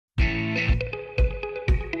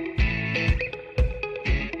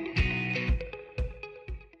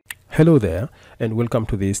Hello there and welcome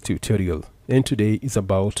to this tutorial, and today is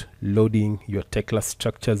about loading your Tekla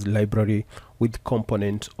Structures library with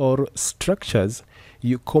components or structures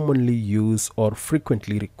you commonly use or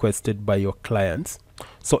frequently requested by your clients.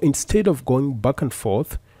 So instead of going back and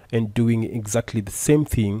forth and doing exactly the same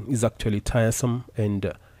thing is actually tiresome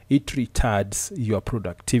and it retards your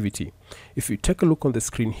productivity. If you take a look on the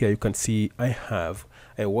screen here, you can see I have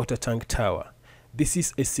a water tank tower. This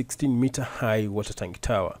is a 16-meter high water tank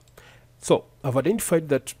tower. So I've identified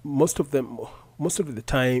that most of the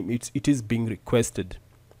time it is being requested.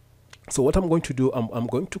 So what I'm going to do, I'm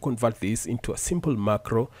going to convert this into a simple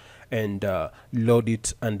macro and load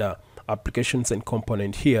it under applications and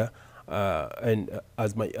component here and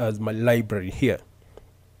as my library here.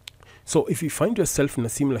 So if you find yourself in a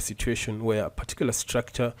similar situation where a particular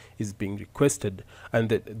structure is being requested and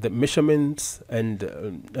the measurements and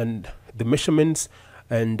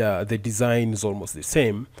the design is almost the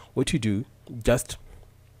same, what you do, just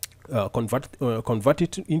convert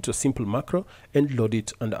it into a simple macro and load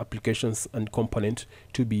it under applications and component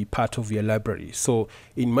to be part of your library. So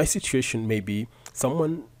in my situation, maybe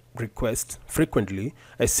someone requests frequently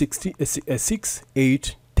a 6,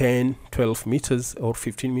 8, 10, 12 meters or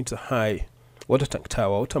 15 meter high water tank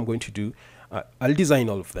tower. What I'm going to do, I'll design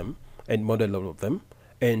all of them and model all of them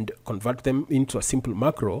and convert them into a simple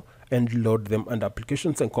macro and load them under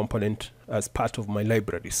applications and component as part of my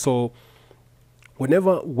library. So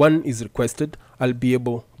whenever one is requested, I'll be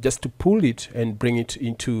able just to pull it and bring it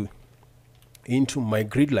into my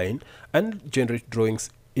grid line and generate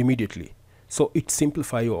drawings immediately. So it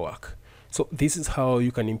simplifies your work. So this is how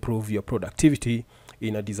you can improve your productivity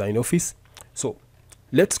in a design office. So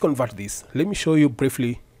let's convert this. Let me show you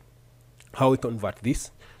briefly how we convert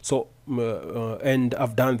this. So and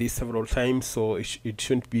I've done this several times, so it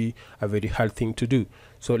shouldn't be a very hard thing to do.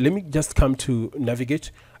 So let me just come to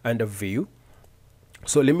navigate and view.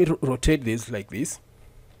 So let me rotate this like this.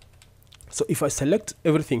 So if I select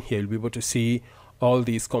everything here, you'll be able to see all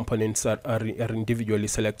these components are individually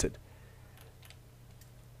selected.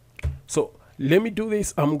 So let me do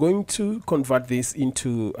this. I'm going to convert this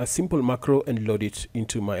into a simple macro and load it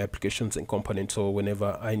into my applications and components. So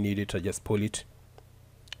whenever I need it, I just pull it.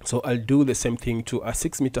 So I'll do the same thing to a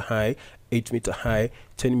 6 meter high, 8 meter high,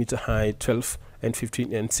 10 meter high, 12 and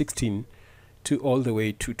 15 and 16 to all the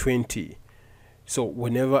way to 20. So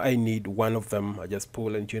whenever I need one of them, I just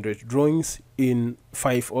pull and generate drawings in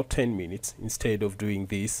 5 or 10 minutes instead of doing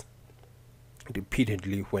this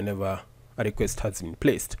repeatedly whenever a request has been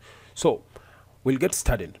placed. So we'll get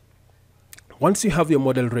started. Once you have your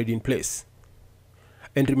model ready in place,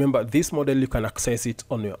 and remember, this model you can access it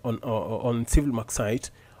on CivilMax site.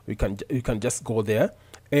 You can just go there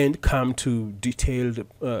and come to detailed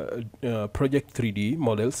project 3D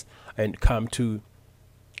models and come to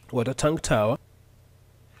water tank tower.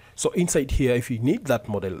 So inside here, if you need that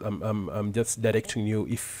model, I'm just directing you.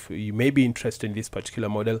 If you may be interested in this particular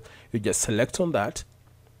model, you just select on that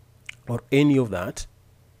or any of that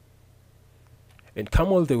and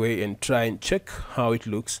come all the way and try and check how it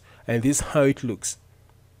looks. And this is how it looks.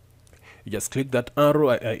 You just click that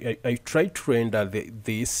arrow. I tried to render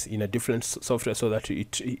this in a different software so that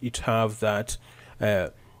it have that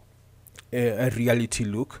a reality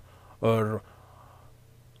look, or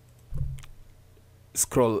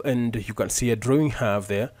scroll and you can see a drawing have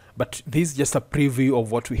there, but this is just a preview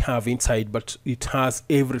of what we have inside, but it has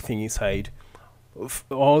everything inside.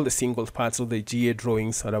 All the single parts of the GA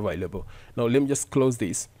drawings are available. Now let me just close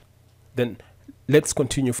this, then let's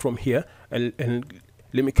continue from here and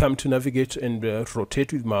let me come to navigate and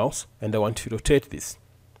rotate with mouse, and I want to rotate this.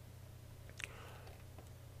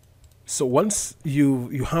 So once you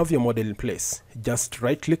have your model in place, just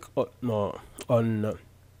right click on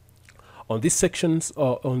this sections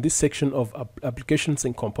or on this section of applications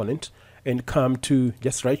and component and come to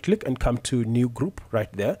just right click and come to new group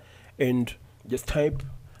right there and just type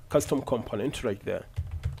custom component right there.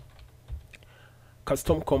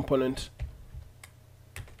 Custom component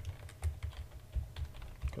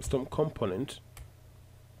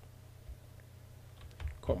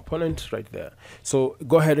right there. So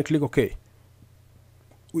go ahead and click OK.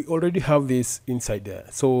 We already have this inside there,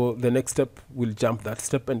 so the next step, we'll jump that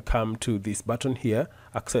step and come to this button here,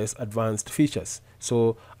 access advanced features.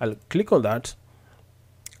 So I'll click on that,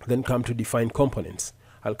 then come to define components.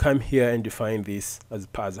 I'll come here and define this as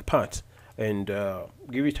a part and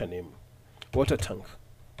give it a name, water tank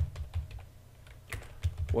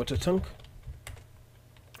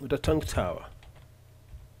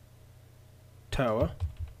tower,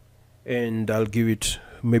 and I'll give it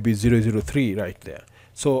maybe 003 right there.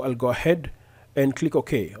 So I'll go ahead and click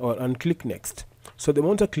OK and click next. So the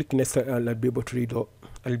moment I click next, I'll be able to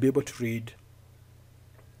read,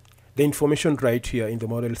 the information right here in the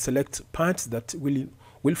model. Select parts that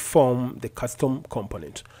will form the custom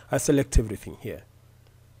component. I select everything here.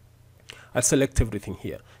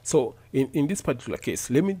 So in this particular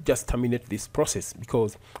case, let me just terminate this process,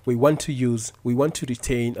 because we want to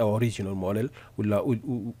retain our original model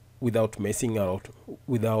without messing out,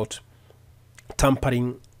 without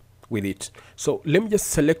tampering with it. So let me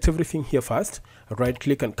just select everything here first, right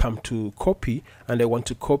click and come to copy, and I want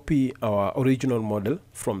to copy our original model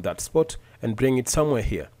from that spot and bring it somewhere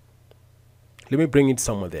here. Let me bring it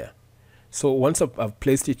somewhere there. So once I've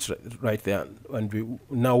placed it right there, and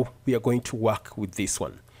now we are going to work with this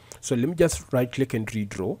one. So let me just right click and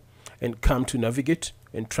redraw and come to navigate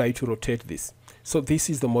and try to rotate this. So this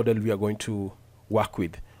is the model we are going to work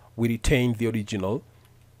with. We retain the original.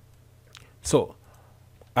 So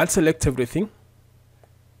I'll select everything.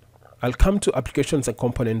 I'll come to applications and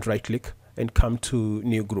component, right click and come to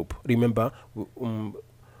new group. Remember,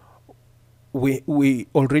 we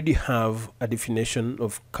already have a definition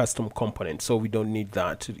of custom component, so we don't need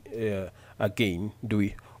that again, do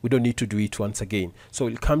we? We don't need to do it once again. So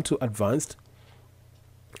we'll come to access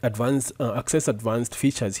advanced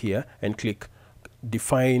features here and click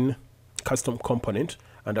define custom component,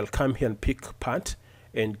 and I'll come here and pick part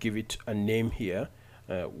and give it a name here,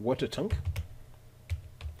 water tank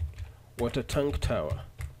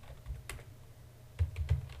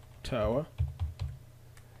tower,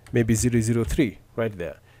 maybe 003 right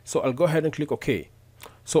there. So I'll go ahead and click OK.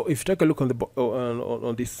 So if you take a look on the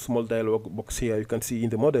on this small dialog box here, you can see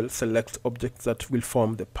in the model, select objects that will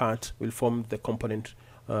form the part, will form the component,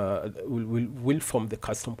 will form the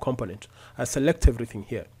custom component. I select everything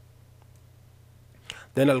here.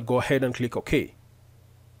 Then I'll go ahead and click OK.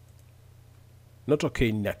 Not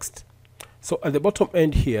OK, next. So at the bottom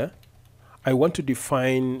end here, I want to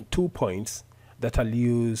define 2 points that I'll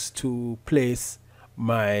use to place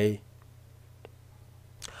my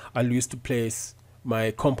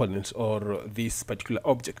component or this particular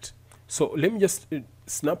object. So let me just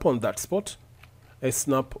snap on that spot. I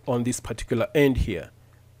snap on this particular end here.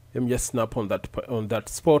 Let me just snap on that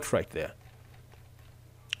spot right there.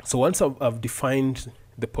 So once I've defined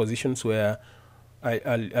the positions where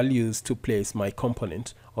I'll use to place my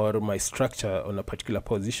component or my structure on a particular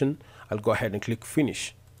position, I'll go ahead and click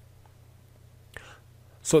finish.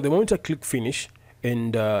 So the moment I click finish,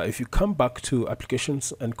 and if you come back to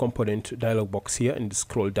applications and component dialog box here and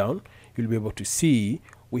scroll down, you'll be able to see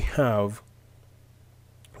we have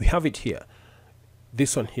it here,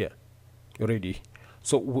 this one here already.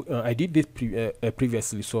 So I did this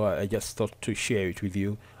previously, so I just thought to share it with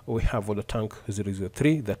you. We have water tank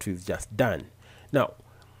 003 that we've just done. Now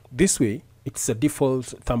this way, it's a default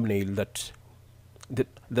thumbnail that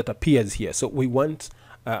appears here. So we want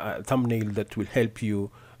a thumbnail that will help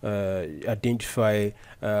you identify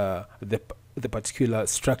the particular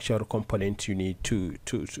structure or component you need to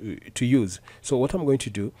use. So what I'm going to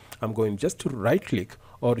do, I'm going just to right click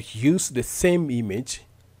or use the same image.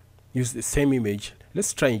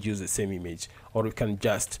 Let's try and use the same image, or you can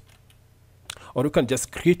just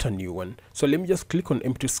create a new one. So let me just click on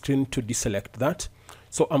empty screen to deselect that.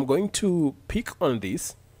 So I'm going to pick on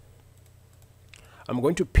this. I'm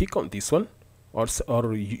going to pick on this one, or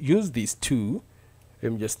use these two.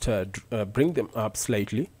 Let me just bring them up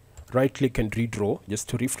slightly. Right click and redraw just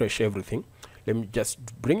to refresh everything. Let me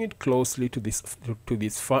just bring it closely to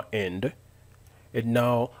this far end. And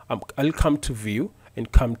now I'll come to view and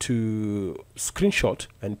come to screenshot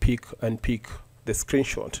and pick the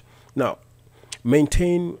screenshot. Now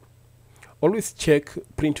always check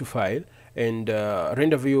print to file and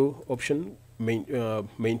render view option,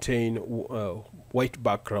 maintain white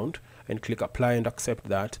background, and click apply and accept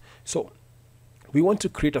that. So we want to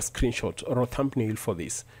create a screenshot or a thumbnail for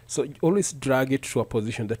this. So always drag it to a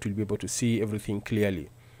position that you'll be able to see everything clearly.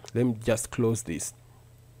 Let me just close this.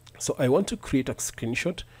 So I want to create a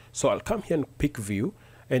screenshot. So I'll come here and pick view,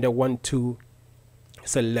 and I want to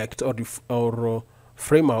select or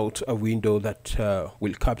frame out a window that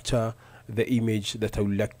will capture the image that I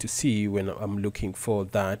would like to see when I'm looking for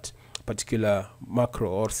that particular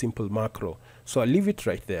macro or simple macro. So I'll leave it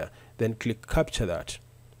right there, then click capture that.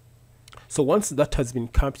 So once that has been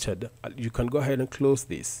captured, you can go ahead and close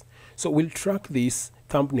this. So we'll track this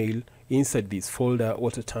thumbnail inside this folder,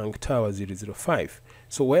 water tank tower 005.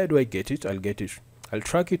 So where do I get it? I'll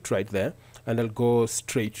track it right there, and I'll go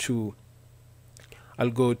straight to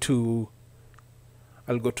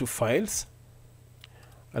files.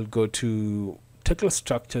 I'll go to Tekla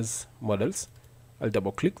Structures models. I'll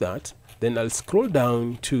double click that. Then I'll scroll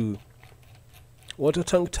down to water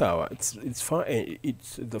tank tower. It's far end,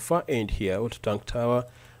 it's the far end here, water tank tower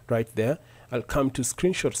right there. I'll come to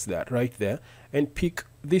screenshots that right there and pick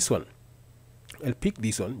this one. I'll pick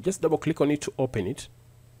this one, just double click on it to open it.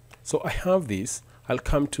 So I have this. I'll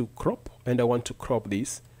come to crop, and I want to crop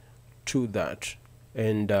this to that,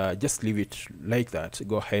 and just leave it like that.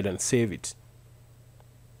 Go ahead and save it.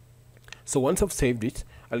 So once I've saved it,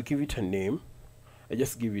 I'll give it a name. I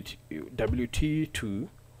just give it WT2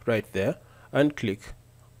 right there and click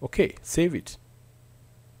OK, save it.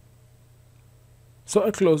 So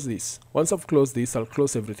I'll close this. Once I've closed this, I'll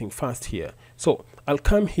close everything fast here. So I'll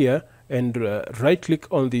come here and right click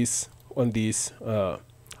on this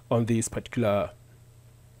particular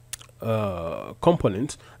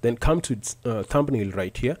component, then come to thumbnail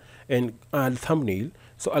right here and add thumbnail.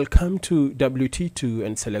 So I'll come to WT2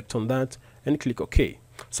 and select on that and click OK.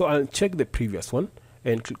 So I'll check the previous one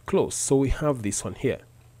and click close. So we have this one here.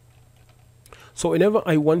 So whenever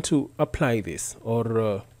I want to apply this,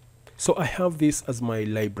 or so I have this as my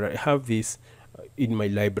library. I have this in my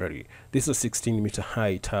library. This is a 16-meter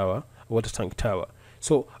high tower, water tank tower.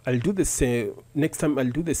 So I'll do the same next time. I'll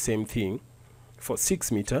do the same thing for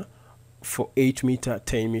 6 meter, for 8 meter,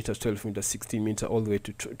 10 meter, 12 meter, 16 meter, all the way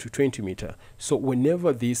to 20 meter. So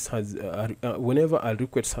whenever this has whenever a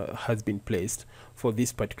request has been placed for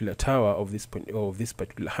this particular tower of this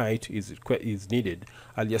particular height is needed,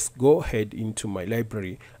 I'll just go ahead into my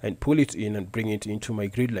library and pull it in and bring it into my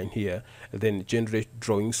grid line here, and then generate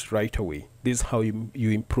drawings right away. This is how you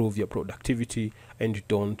improve your productivity, and you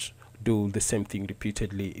don't do the same thing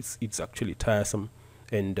repeatedly. It's actually tiresome,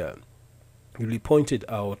 and you'll be pointed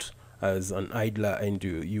out as an idler, and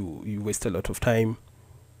you waste a lot of time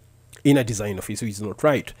in a design office, which is not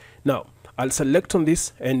right. Now I'll select on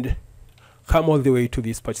this and come all the way to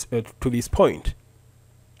this point.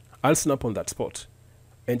 I'll snap on that spot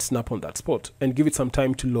and snap on that spot and give it some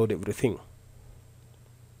time to load everything.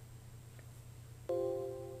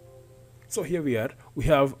 So here we are. We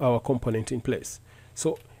have our component in place.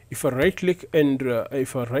 So if I right click and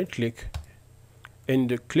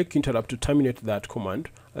click interrupt to terminate that command,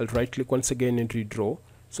 I'll right click once again and redraw.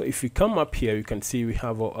 So if we come up here, you can see we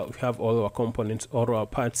have all our components, all our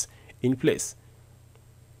parts in place.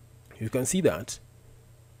 You can see that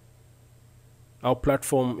our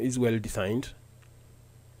platform is well designed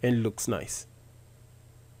and looks nice.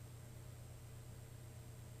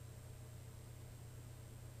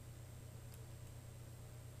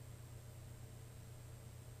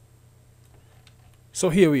 So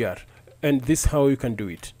here we are, and this is how you can do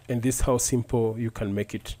it, and this is how simple you can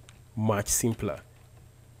make it much simpler.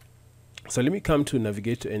 So let me come to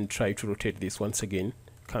navigate and try to rotate this once again.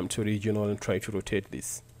 Come to regional and try to rotate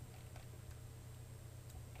this.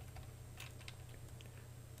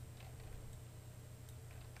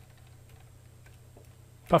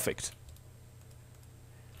 Perfect.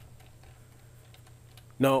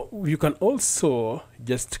 Now you can also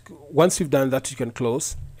just, once you've done that, you can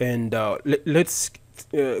close, and let's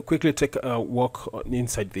quickly take a walk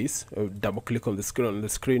inside this. Double click on the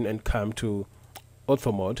screen and come to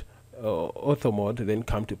ortho mode, then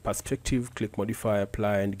come to perspective, click modify,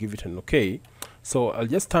 apply, and give it an OK. So I'll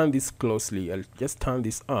just turn this closely. I'll just turn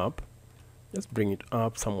this up, just bring it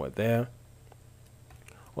up somewhere there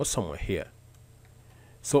or somewhere here.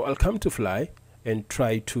 So I'll come to fly and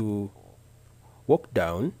try to walk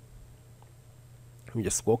down. We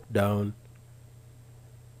just walk down.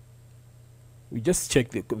 We just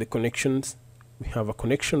check the connections. We have a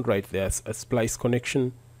connection right there, a splice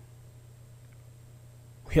connection.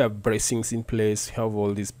 We have bracings in place. We have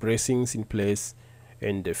all these bracings in place.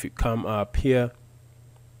 And if you come up here,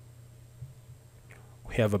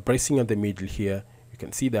 we have a bracing at the middle here. You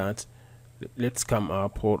can see that. Let's come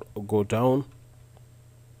up or go down.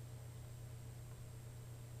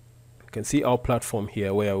 You can see our platform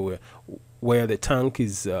here where the tank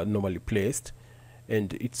is normally placed,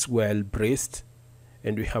 and it's well braced,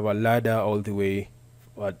 and we have a ladder all the way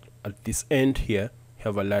at this end here. We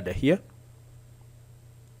have a ladder here.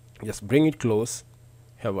 Just bring it close.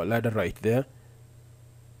 We have a ladder right there.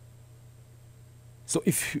 So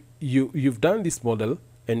if you've done this model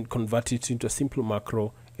and convert it into a simple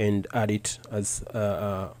macro and add it as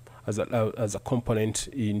a component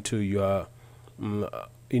into your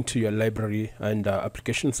library and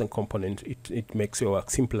applications and component, it makes your work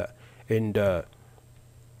simpler, and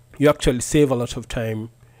you actually save a lot of time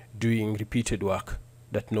doing repeated work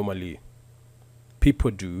that normally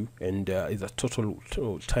people do, and is a total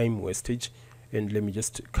time wastage. And let me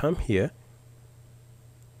just come here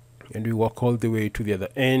and we walk all the way to the other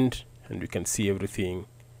end, and we can see everything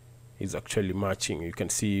is actually matching. You can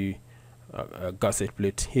see a gasket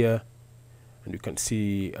plate here, and you can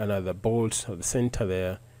see another bolt at the center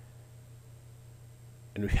there,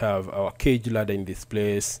 and we have our cage ladder in this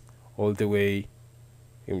place all the way,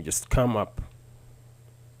 and we just come up.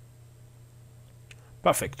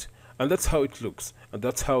 Perfect. And that's how it looks, and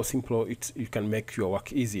that's how simple you can make your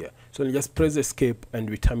work easier. So you just press escape and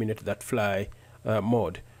we terminate that fly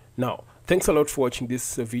mode. Now thanks a lot for watching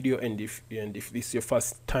this video, and if this is your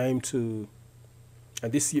first time to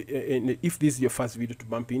and if this is your first video to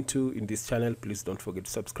bump into in this channel, please don't forget to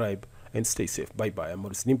subscribe and stay safe. Bye bye. I'm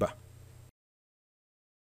Maurice Nimba.